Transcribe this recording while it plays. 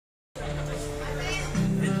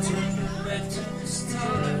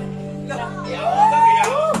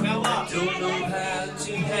don't know how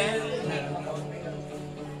to handle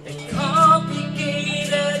a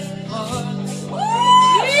complicated heart.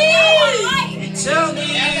 You tell me you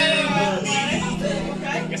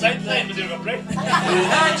believe it, but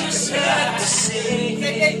I just have to say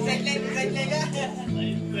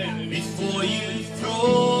before you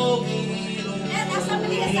throw it away.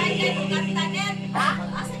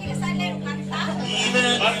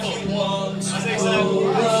 Even if you want to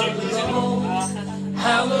go alone, I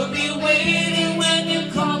will be waiting when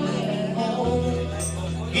you're coming home.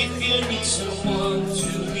 If you need someone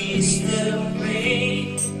to ease the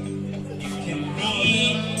rain, you can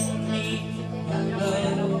leave me. My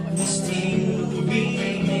love will still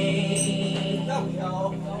remain. Don't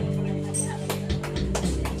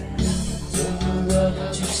know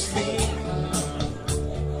what to say.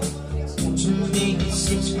 To me it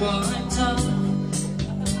seems quite tough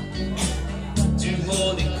to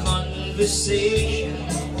hold a conversation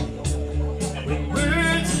when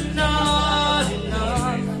words are not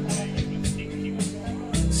enough.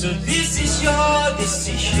 So this is your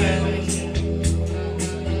decision,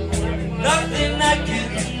 nothing I can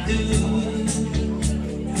do.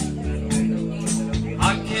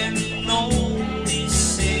 I can only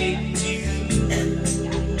say to you,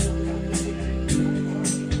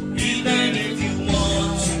 even if you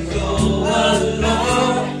want to go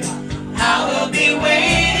alone, I will be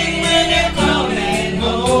waiting when you're coming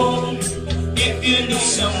home. If you need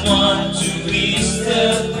someone to ease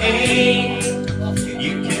the pain,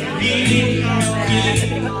 you can leave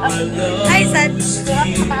me. My love will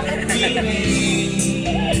still remain.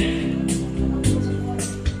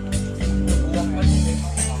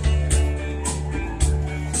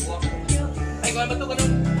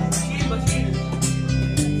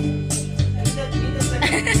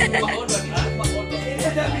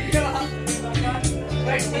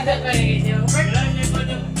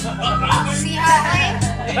 Siya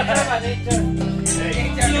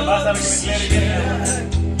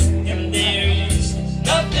ay.